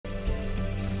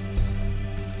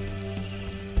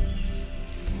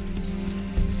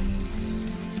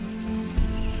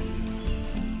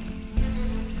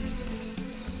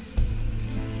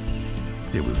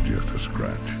It was just a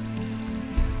scratch.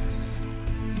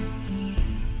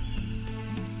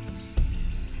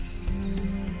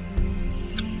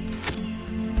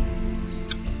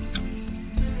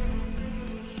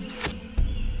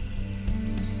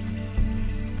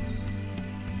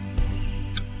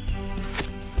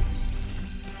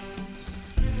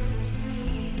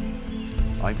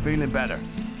 I'm feeling better.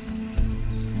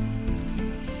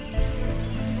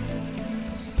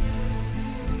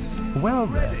 Well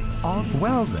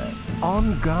then,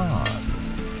 on guard.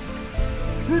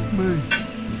 Hit me.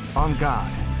 On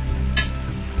guard.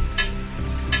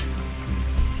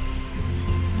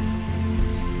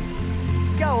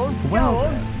 Go on, Well go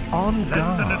on. then, on Let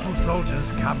guard. the little soldiers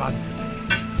come unto me.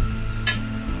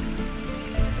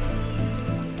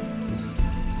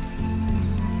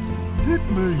 Hit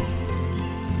me.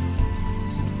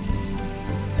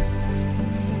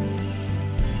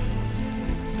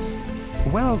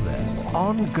 Well then,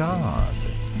 on guard.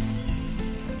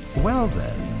 Well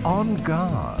then, on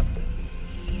guard.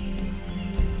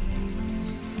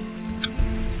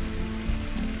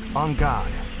 On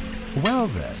guard. Well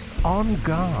then, on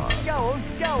guard. Go on,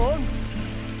 go on.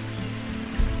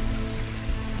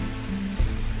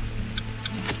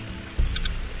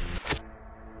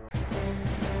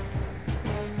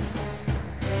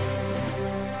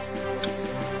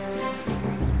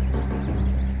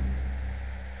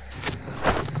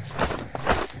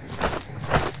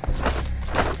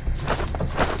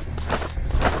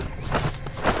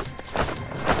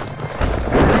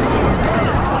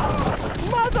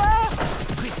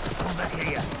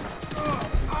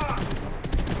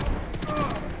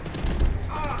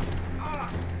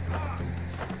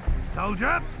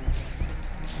 Soldier!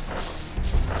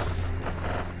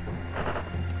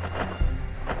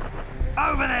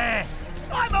 Over there!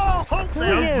 I'm all halt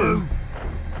there! Who are you? Move!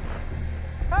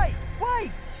 Hey,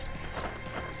 wait!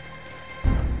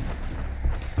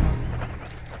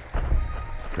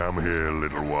 Come here,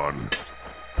 little one.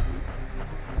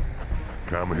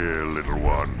 Come here, little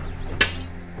one.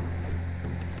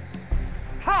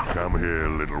 Ha! Come here,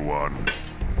 little one.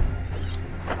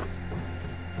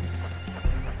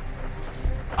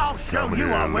 I'll show Come you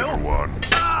here, I little will! one.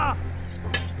 Ah!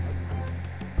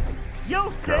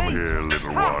 You'll see! Come here,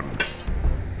 little Ha! one.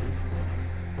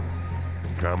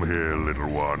 Come here, little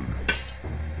one.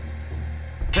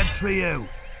 That's for you!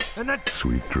 And that...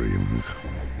 Sweet dreams.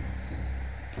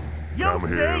 You'll Come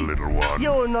see! here, little one.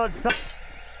 You're not so...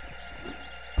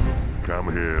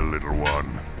 Come here, little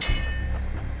one.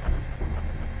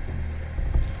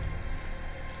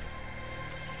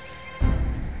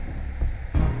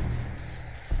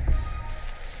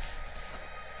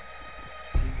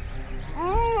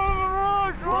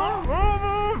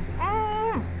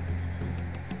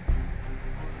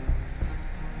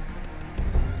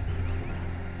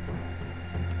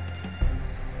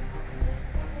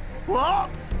 What?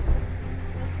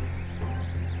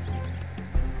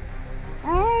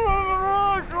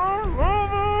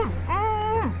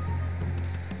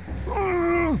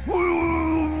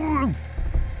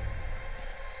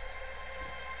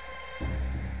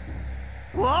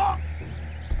 What?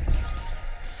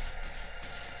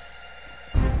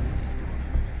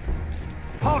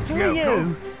 Halt Who you! are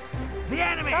you? The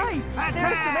enemy! Hey, there are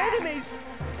some Attack! enemies!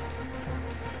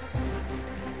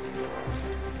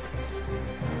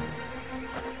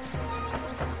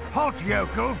 Halt,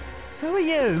 yokel! Who are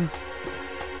you?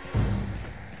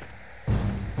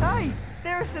 Hey,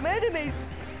 there are some enemies!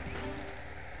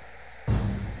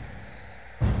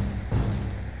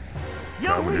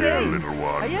 You'll Come see! here, little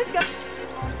Are one. you go-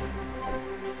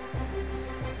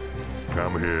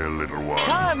 Come here, little one.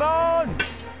 Come on!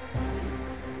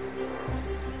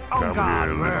 On Come guard,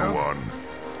 here, little Will. one.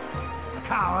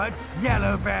 Coward!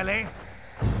 Yellow belly!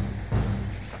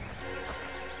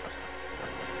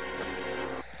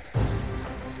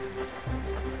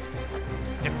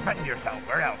 Defend yourself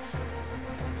or else!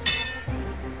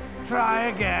 Try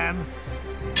again!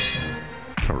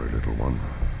 Sorry, little one.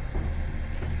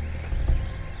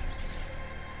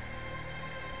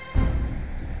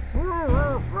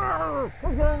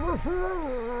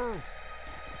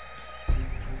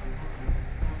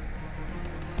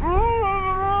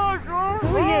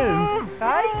 Who are you?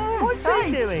 Hey, what's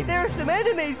he doing? There are some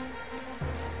enemies!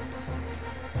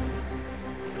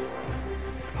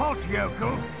 Halt,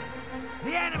 yokel!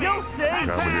 The enemy! You'll see! Come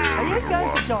here, Are you little going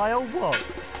one. to die or what?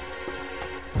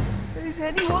 Is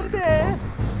anyone Sorry, little there? one.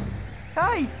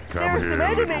 Hey, there Come are here, some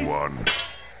little enemies! one.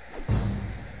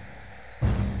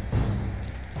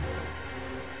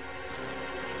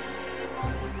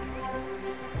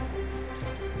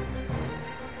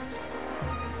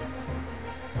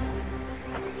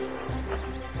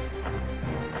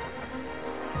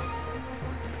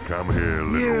 Come here,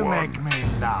 little You one. make me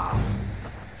laugh.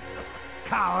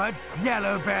 Coward,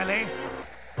 yellow belly.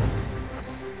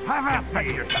 Have at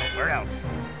me yourself or else.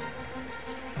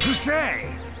 Touché.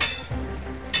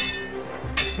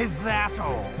 Is that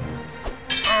all?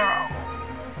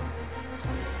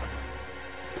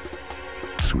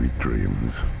 Sweet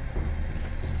dreams.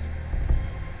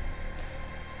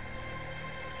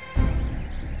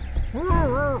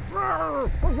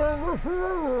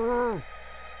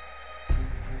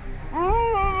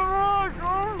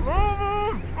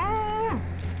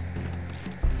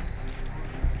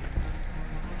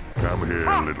 Come here,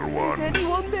 Ha! little Is one.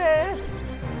 anyone there?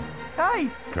 Hey,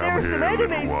 there Come are here, some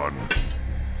little enemies. one.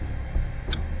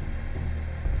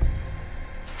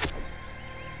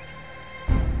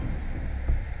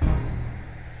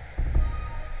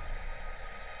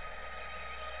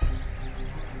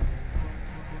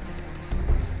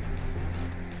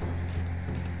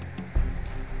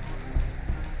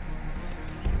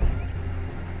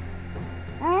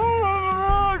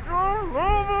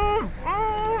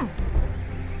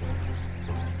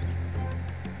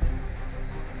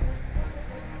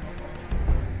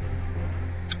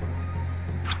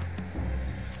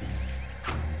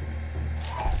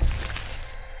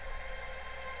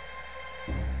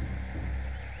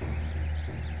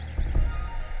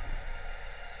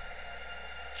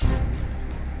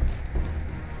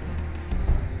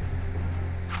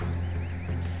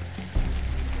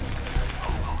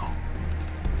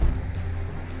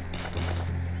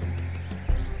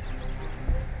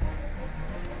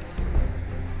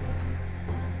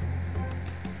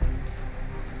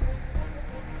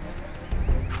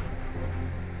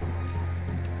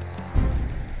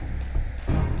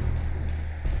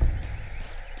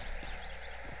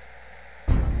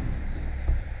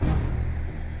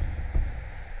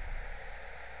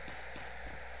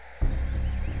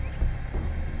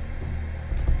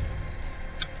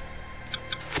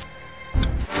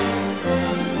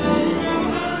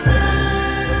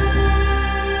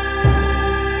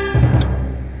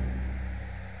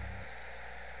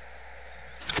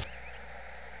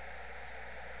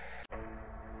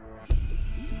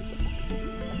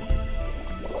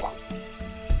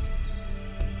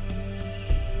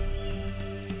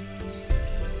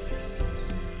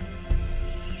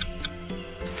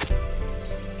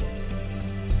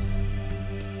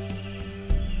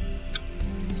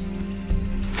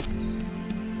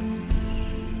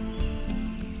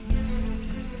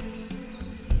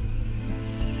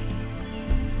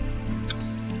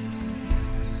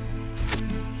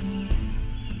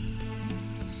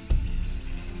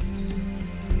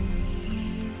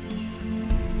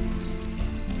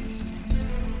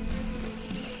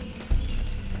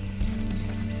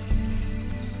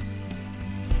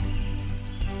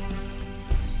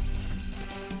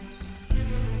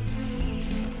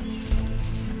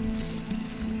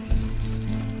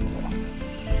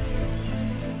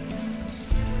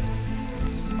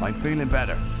 I'm feeling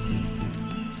better.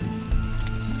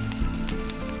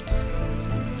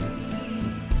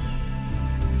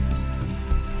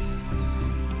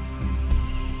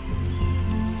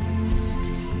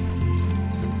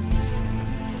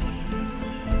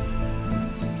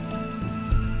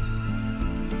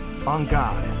 On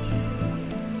guard.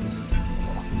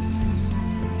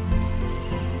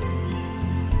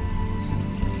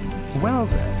 Well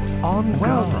then, on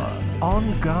guard,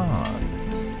 on guard.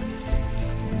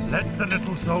 Let the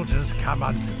little soldiers come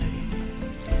unto me.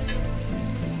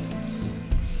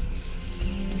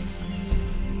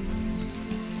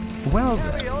 Well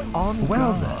then, on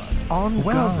guard, on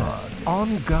guard,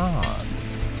 on guard.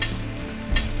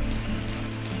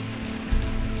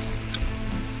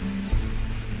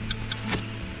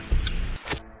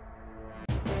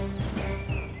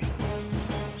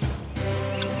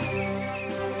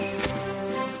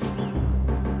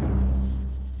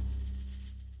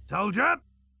 Soldier,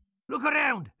 look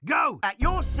around. Go. At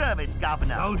your service,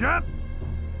 Governor. Soldier,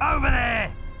 over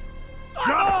there.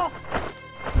 Drop.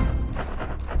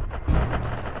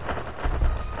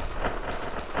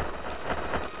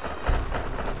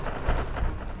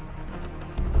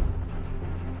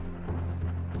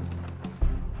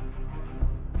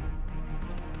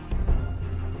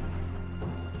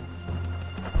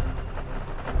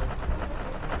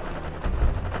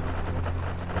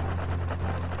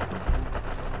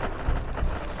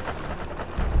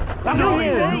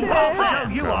 I'll show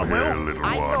you, I Come here, will. little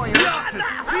I one. saw you.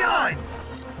 Behind!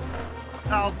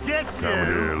 I'll get you. Come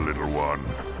here, little one.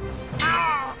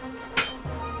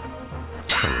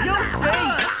 You'll see.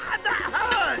 That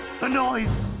hurts. The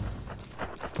noise.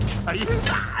 Are you?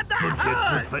 That Bunch of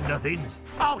hurts. good for nothings.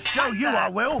 I'll show you, I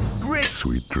will. Grit.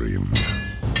 Sweet dreams.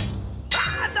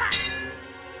 That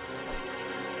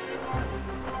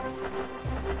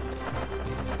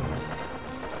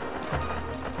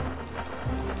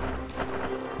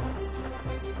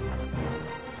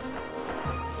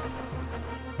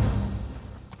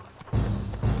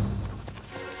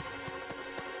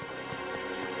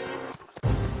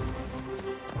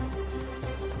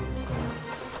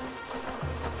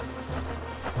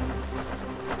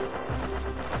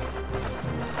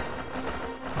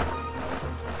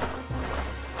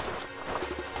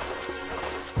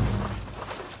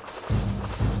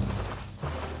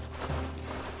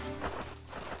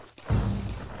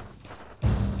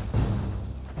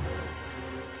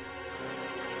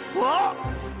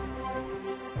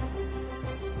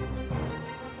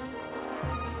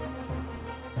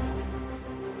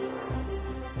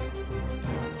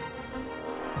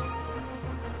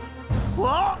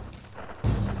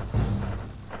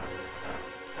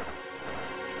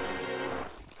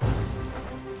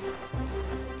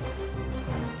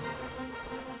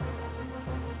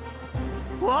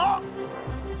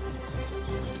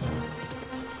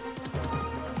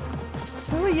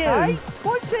are you? Hey,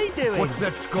 what's he doing? What's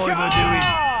that Skyver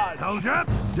doing? Told ya,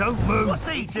 don't move. What's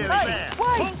he doing Hey, there?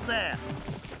 wait. Halt there.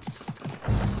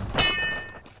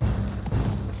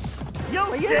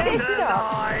 Are you Into getting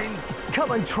up? line.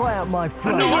 Come and try out my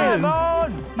flame. Come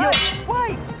on! Hey,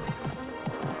 wait!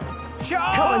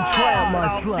 Come and try out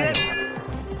my Oh, flame.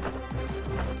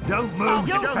 Don't move. I'll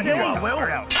show you, I will. Somewhere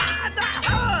else. Ah, that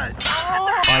hurts.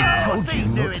 I told What's he you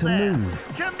not doing to there?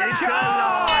 move. Come back to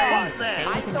line. Halt there.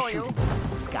 I saw you.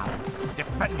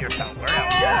 Defend yourself. Where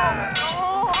else?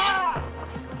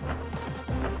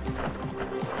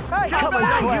 Hey, Come and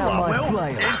Show try you, out I my will.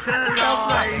 flame. Into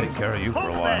line. Take care of you for a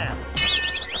Halt while. there.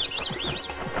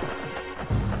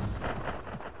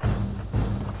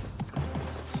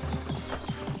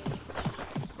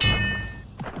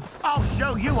 I'll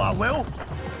show you, I will.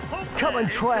 Halt Come there.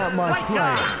 and try out my Wake flame.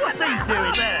 up. What's he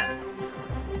doing there?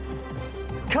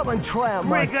 Come and try out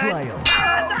my Brigand. flail.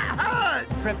 Ah, that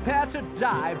hurts. Prepare to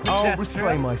die, I'll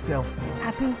restrain myself.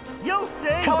 Happy? You'll see!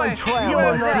 Come and try out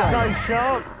You're my not flame. so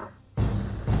sharp!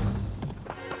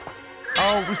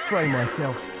 I'll restrain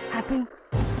myself. Happy?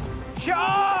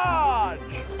 Charge!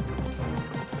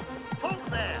 Halt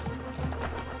there.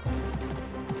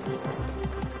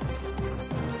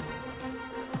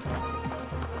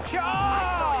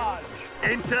 Charge!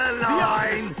 Into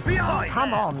line. Behind.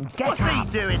 Come there. on, get What's up.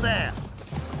 he doing there?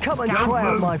 Come and try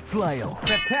out my flail.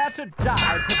 Prepare to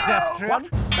die, pedestrian!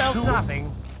 Felt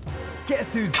nothing.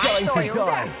 Guess who's going saw to you.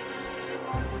 die?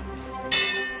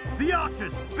 The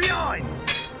archers. Behind.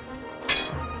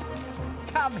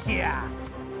 Come here!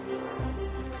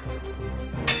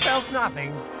 Felt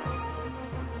nothing.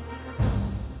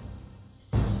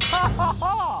 Ha ha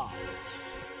ha!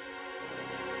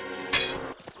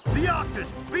 The archers.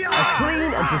 A Behind.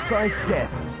 clean and precise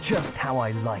death, just how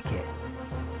I like it.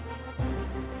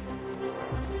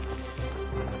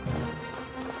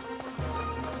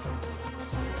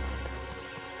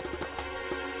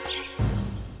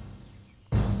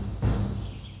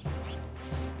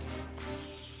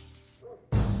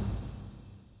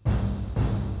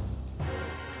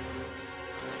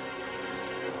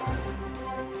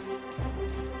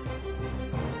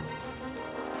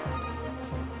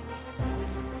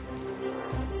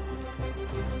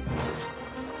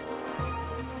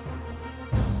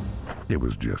 It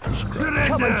was just a scratch.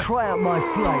 Come and try out my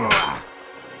flail.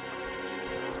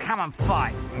 Come and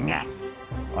fight. Nyeh.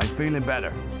 I'm feeling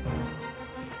better.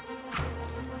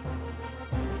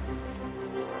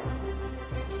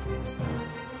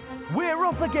 We're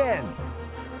off again.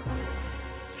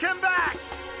 Come back.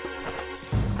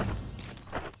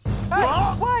 Hey,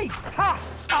 What? wait! Ha!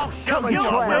 I'll show Come and you.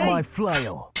 try I out will. my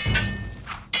flail.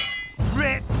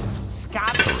 Rip.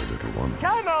 Scab! Sorry, little one.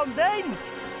 Come on then!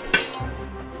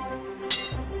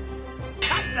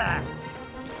 Cut there.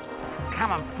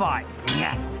 Come and fight.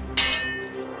 Nyeh.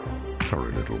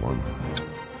 Sorry, little one.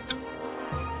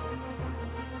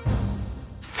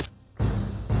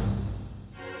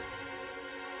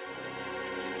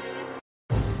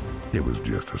 It was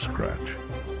just a scratch.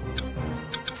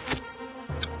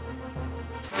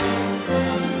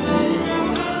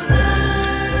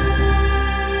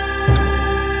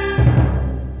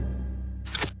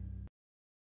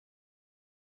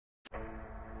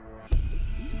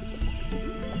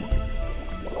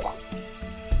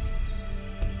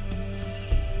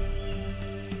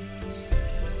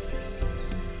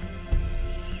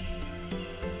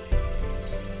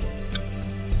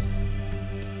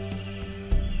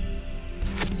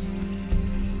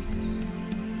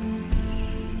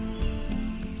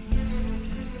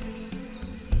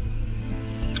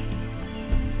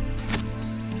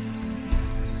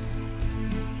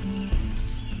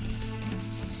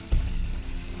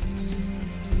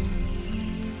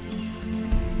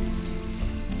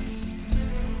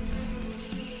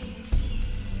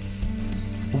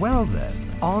 Well then,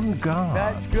 on guard.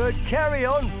 That's good, carry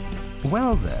on!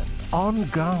 Well then, on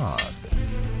guard.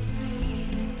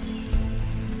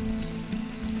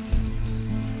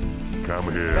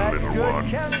 Come here, That's little good, one.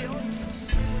 carry on!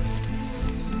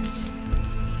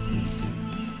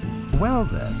 Well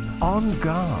then, on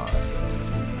guard.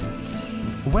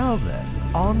 Well then,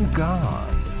 on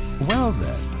guard. Well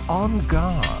then, on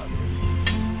guard.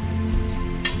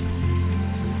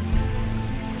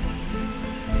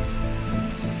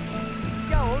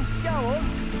 Go on, go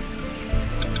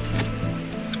on!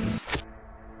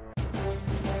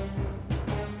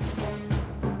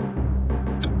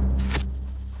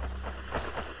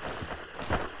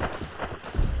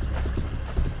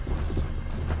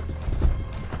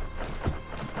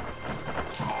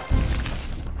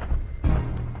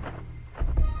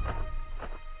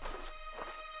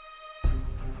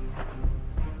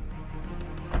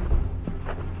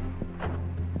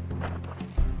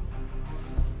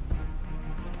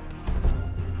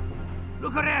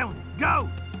 Look around! Go!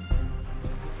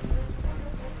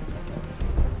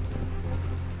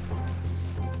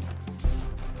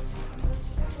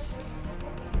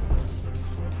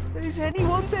 Is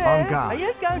anyone there? On guard. Are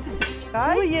you going to... Who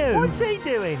are you? What's he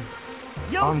doing?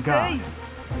 You'll On see. guard.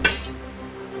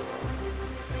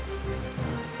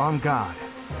 On guard.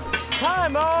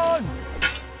 Come on!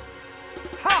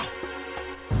 Ha!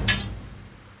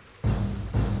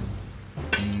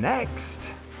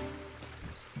 Next.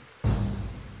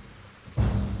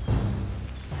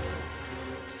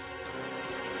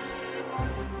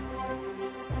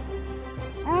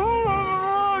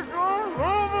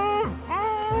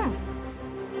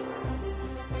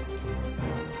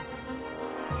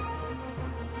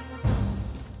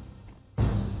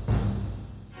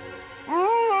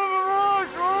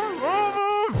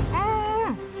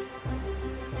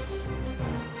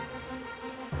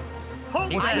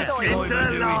 Horses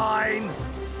into line!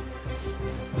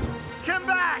 Come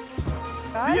back!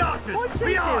 Hey, The archers, what's he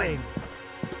behind! doing?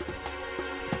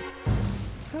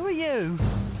 Who are you?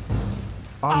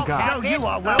 On guard. So you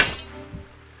are well.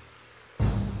 On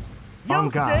You'll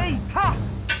guard. see. Ha!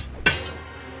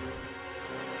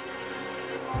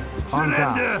 On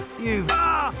guard. Surrender! You...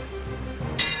 Ah!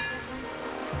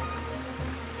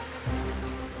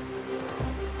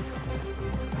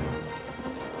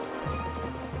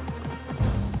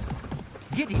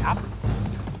 Giddy up.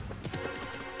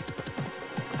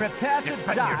 Prepare to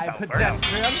Defend die, yourself, or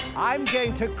pedestrian. I'm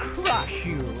going to crush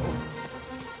you.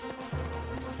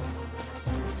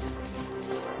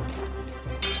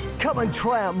 Come and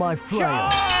try out my flail.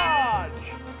 Charge!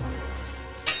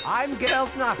 I'm girls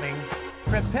nothing.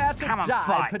 Prepare to Come and die,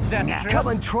 fight. pedestrian. Come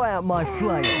and try out my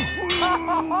flail.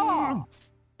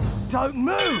 Don't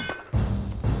move!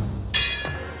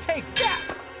 Take that!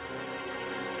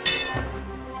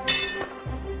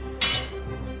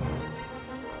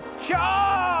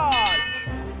 Charge!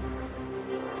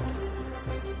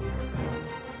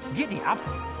 Giddy up.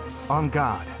 On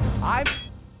guard. I'm...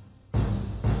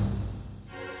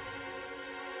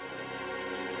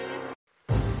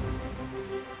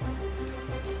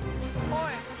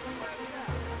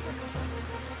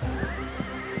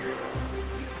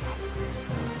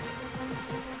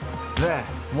 There,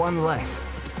 one less.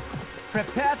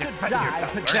 Prepare to Defend die,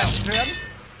 yourself, pedestrian.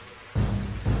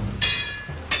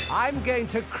 I'm going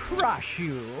to crush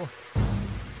you.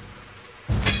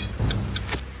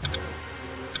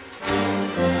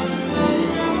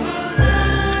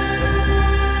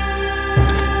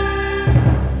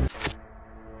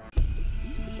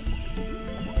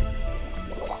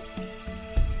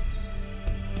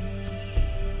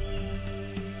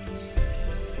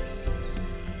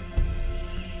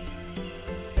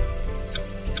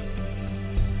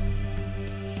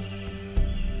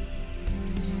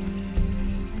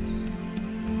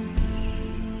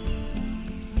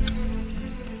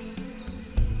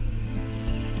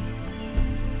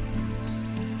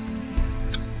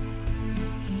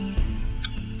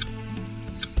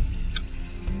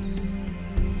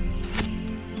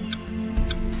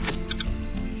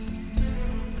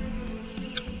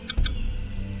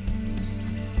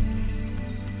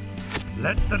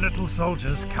 Let the little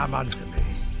soldiers come unto me.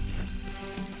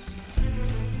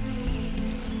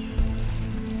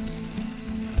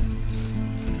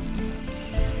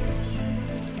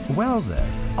 Well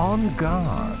then, on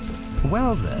guard.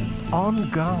 Well then, on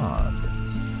guard.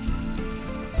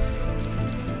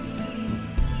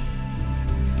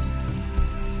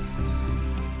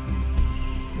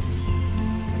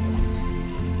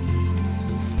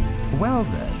 Well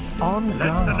then, on Let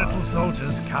guard. the little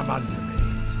soldiers come unto me.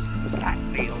 That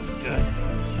feels good.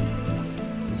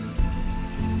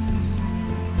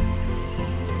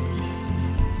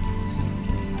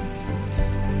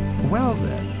 Well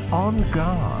then, on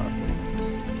guard.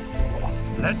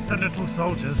 Let the little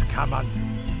soldiers come unto me.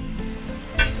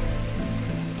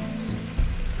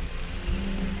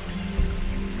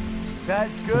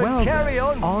 That's good. Well Carry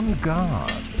then, on.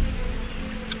 guard.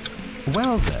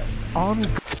 Well then, on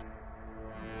guard.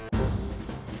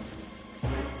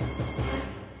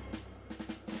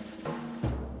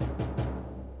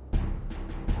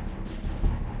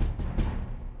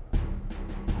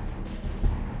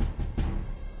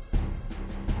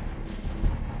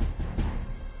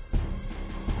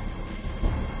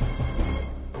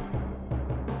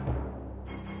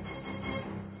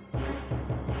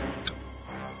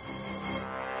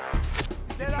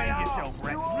 Defend yourself,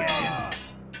 Redskin.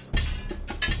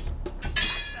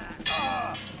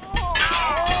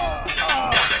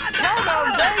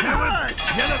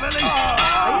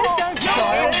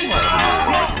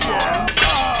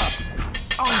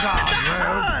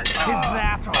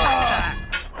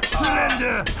 You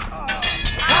now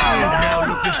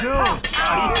look at all.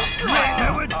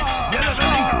 Sherwood, yellow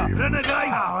belly, renegade.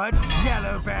 Coward,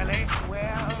 yellow belly.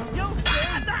 Well, You'll see.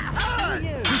 That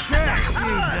hurts! Check. You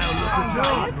now look at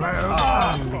all, bro.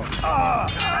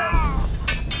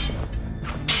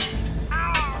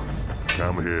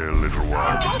 Come here, little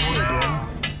one.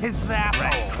 is that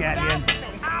Rapscallion.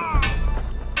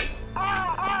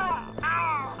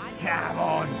 Come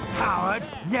on, coward,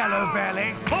 yellow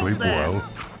belly. Sleep there. well.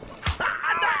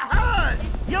 That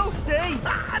hurts! You'll see.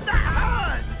 That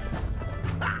hurts!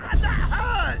 That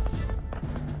hurts!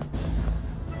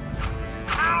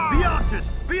 The archers,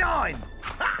 behind!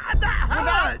 That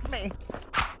hurts! Me.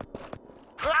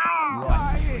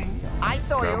 I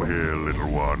saw Come here, little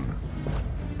one.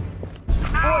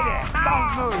 Boy there,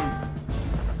 don't move.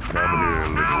 Come here,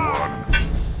 little one.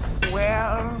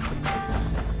 Well,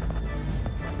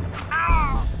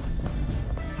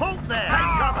 Halt there!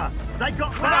 Take cover! They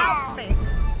got Without close! me.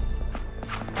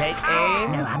 Take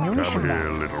aim. No ammunition Come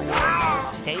here, left. little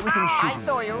one. Stay within shooting. I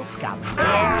saw you. Scum. Come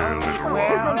here, little one.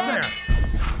 well,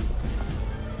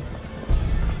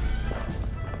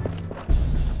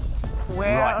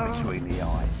 Well, right between the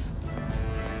eyes.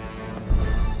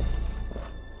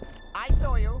 I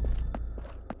saw you.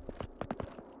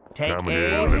 Take Come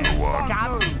here, aim. little one.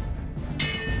 Scum.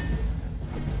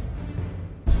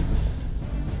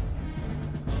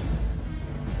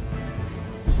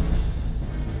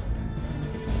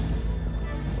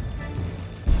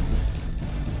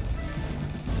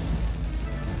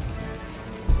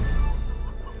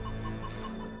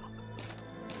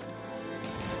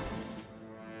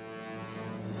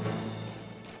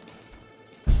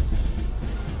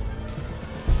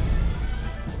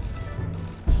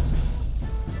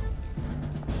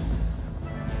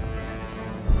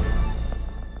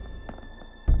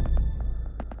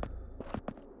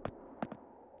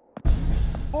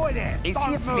 Boy there, Is don't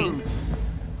he asleep? move.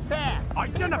 There.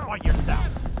 Identify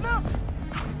yourself. Look.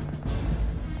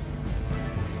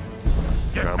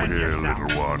 Come Defend here, yourself.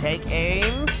 little one. Take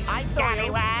aim. I saw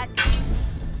you.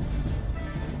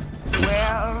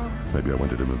 Well, Maybe I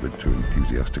went at him a bit too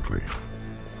enthusiastically.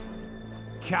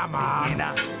 Come on.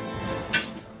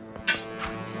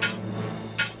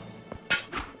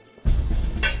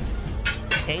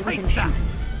 Stay within Face that. shooting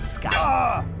distance. Scum.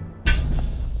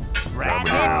 Come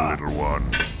here, little one.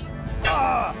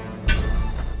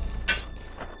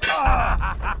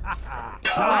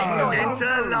 I saw you. Into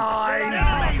line! The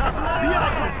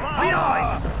archers, behind!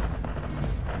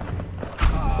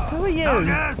 Who are you?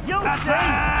 You'll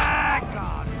attack!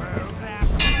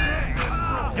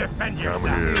 Defend Come yourself.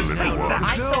 here, little one. I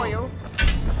saw you.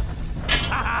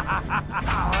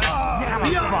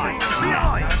 The archers,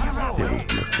 behind! It was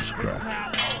just a scratch.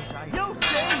 You'll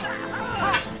see.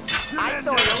 I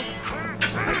saw you.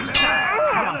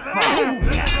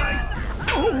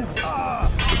 The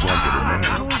one did it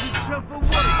now.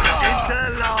 Into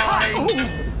line!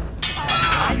 I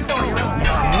saw you.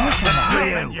 Ammunition left.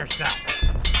 Defend yourself.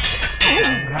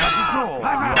 How to draw.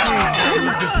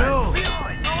 Look at all.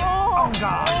 On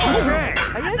guard. Check.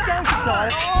 Are you going to die?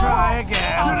 Try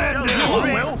again.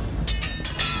 Will!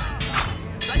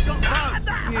 They got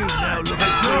close! You now look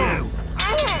at you.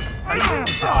 How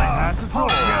to draw.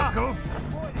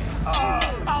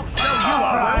 I'll show you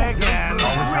Try up! again.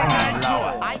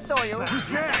 I saw you.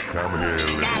 Check. Come here,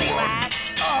 little one.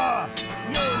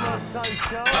 You're not so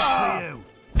sure. For you.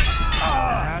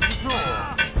 How to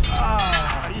draw.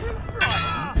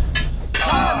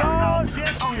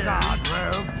 On guard,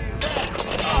 rogue.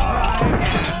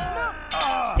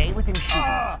 Stay within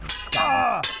shooting distance.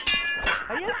 Scum.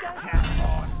 Are you going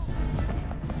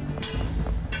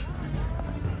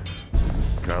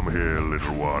Come here,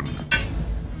 little one.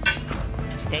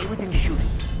 Stay within shooting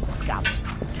distance. Scum.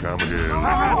 Come here, little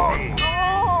one.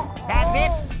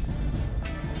 Bandit.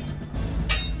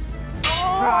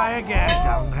 Try again.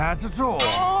 Doesn't have to draw.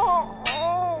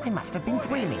 I must have been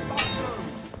dreaming.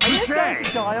 Are you going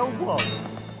to die or what?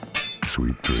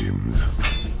 Sweet dreams.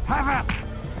 Have it.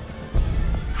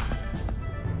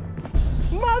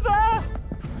 Mother!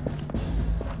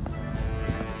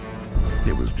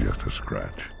 It was just a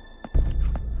scratch.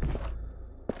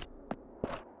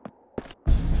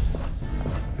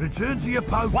 Return to your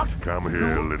post. What? Come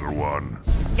here, little one.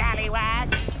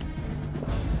 Scallywag.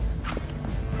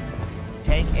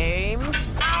 Take aim.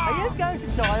 Are you going to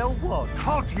die or what?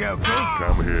 Halt, yokel.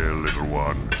 Come here, little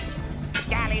one.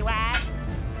 Scallywag.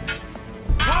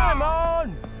 Come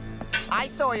on! I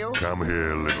saw you. Come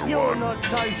here, little You're one. not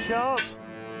so sharp.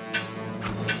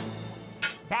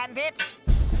 Bandit.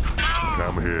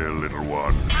 Come here, little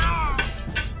one.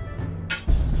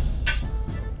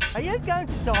 Are you going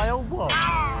to die or what?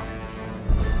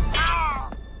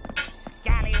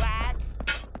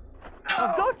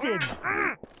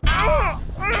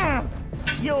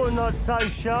 You're not so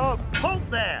sharp. Halt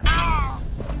there!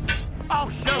 I'll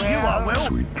show you, I will.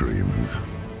 Sweet dreams.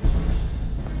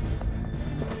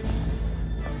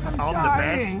 I'm the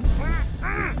best.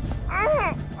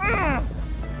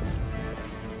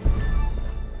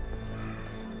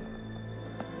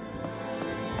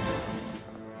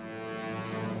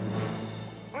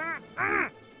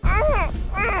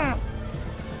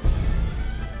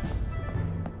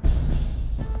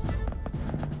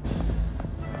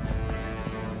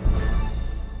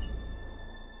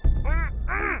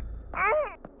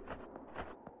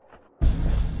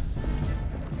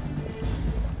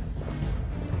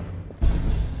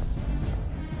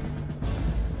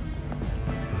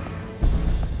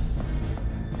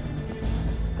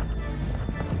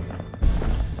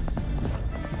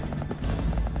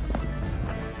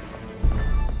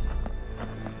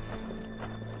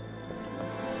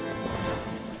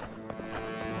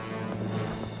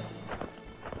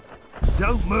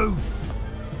 Don't move.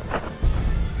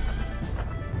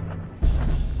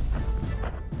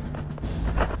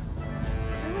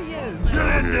 Who are you?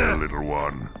 Come here, little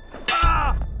one.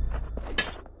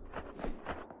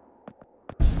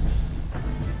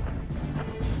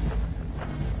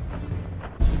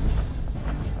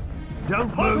 Don't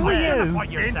Who move. are you?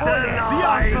 What you're Into saying. the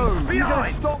eyes. Behind.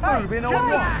 Behind. Stop moving or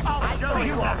what? I'll show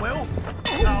you, I will.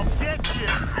 I'll get you.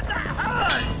 That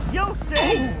hurts. You'll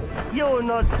see. You're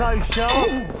not so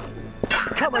sharp.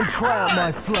 Come and try out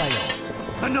my flail.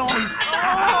 A noise.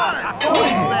 I'll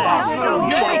show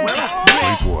you, I will.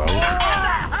 Sleep well.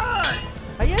 That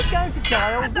hurts. Are you going to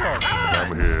die or what?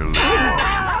 Come here, little one.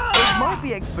 It might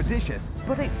be expeditious,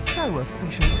 but it's so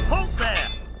efficient. Halt there.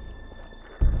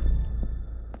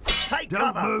 Take Don't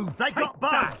cover. move. They Take got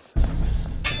bugs.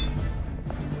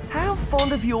 How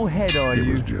fond of your head are It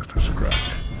you? was just a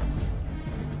scratch.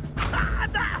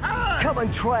 That hurts. Come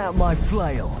and try out my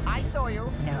flail. I saw you.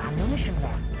 No ammunition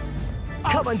left.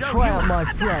 Come and Show try you. out my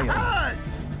That flail.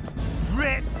 hurts.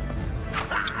 Drip.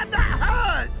 That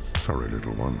hurts. Sorry,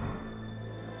 little one.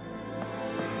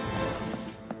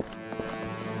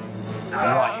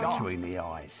 Right between the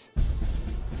eyes.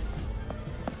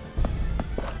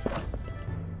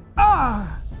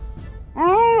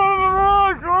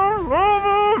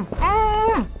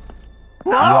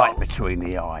 Right between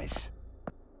the eyes.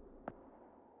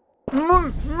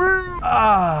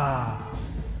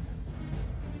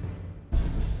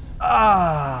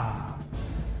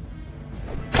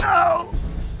 No.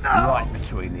 No. Right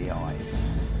between the eyes.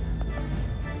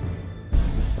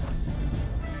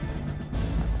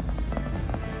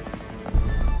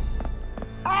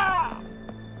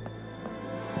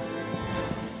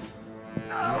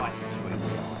 Right between the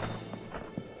eyes.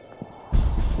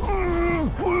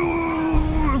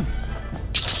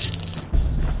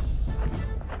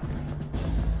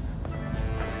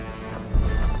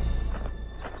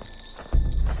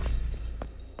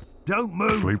 Don't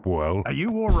move. Sleep well. Are you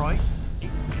all right?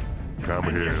 Come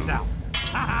here. Yourself.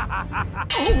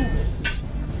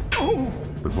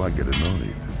 But why get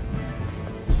annoyed?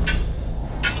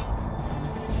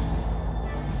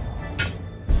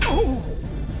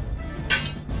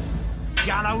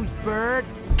 Gallows bird.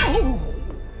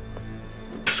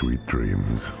 Sweet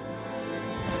dreams.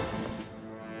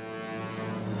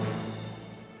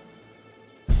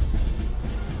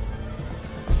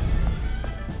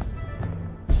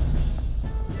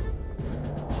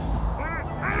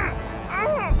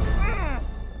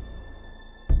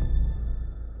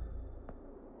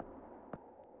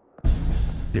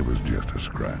 It was just a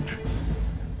scratch.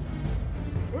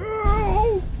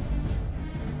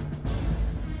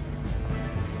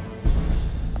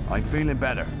 I'm feeling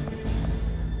better.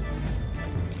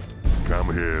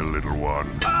 Come here, little one.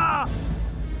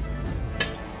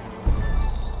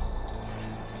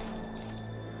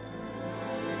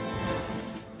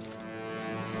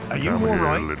 Are you Come all here,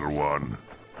 right? little one.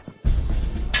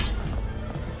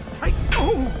 Take.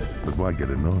 But why get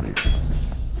annoyed?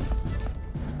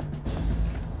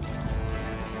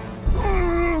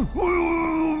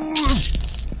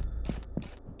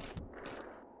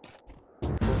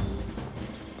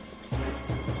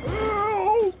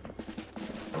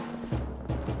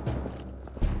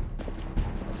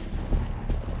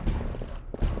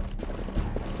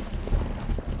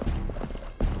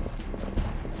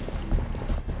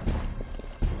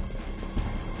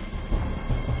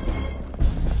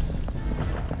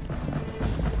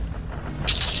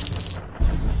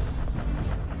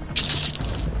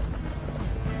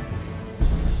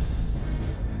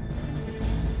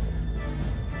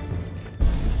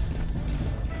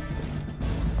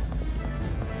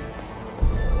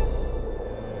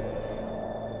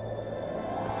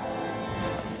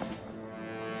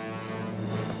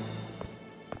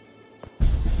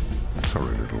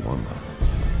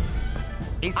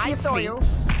 to your sleep.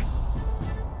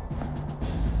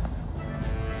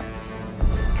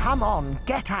 Come on,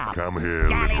 get up. Come here,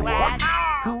 little one.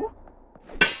 Who?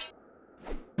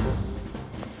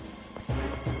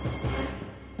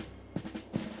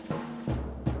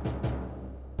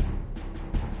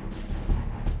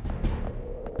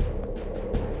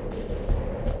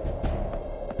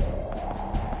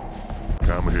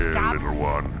 Come here, little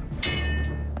one.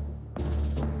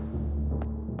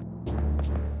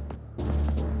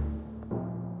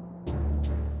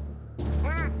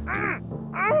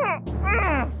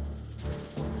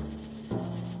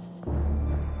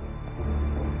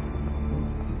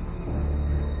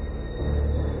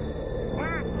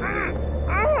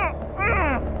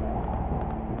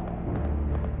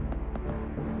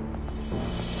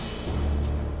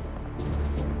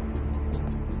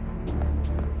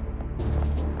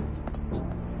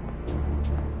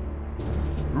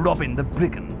 Robin the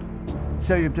Brigand.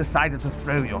 So you've decided to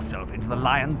throw yourself into the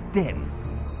lion's den.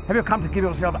 Have you come to give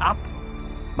yourself up?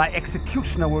 My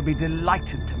executioner will be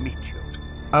delighted to meet you.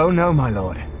 Oh no, my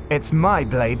lord. It's my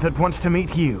blade that wants to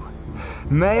meet you.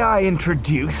 May I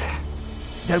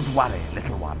introduce? Don't worry,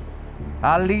 little one.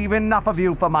 I'll leave enough of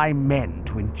you for my men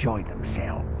to enjoy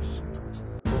themselves.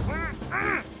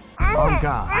 On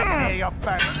guard. I hear your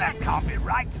burn, but that can't be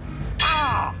right.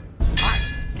 Ah! I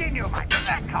skin you, mate, but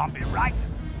that can't be right.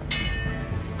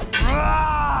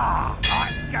 Ah!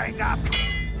 I'm going to...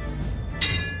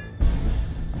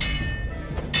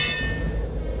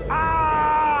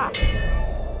 Ah!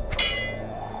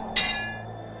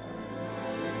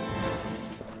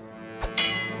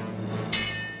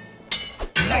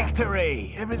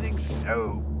 Victory! Everything's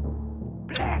so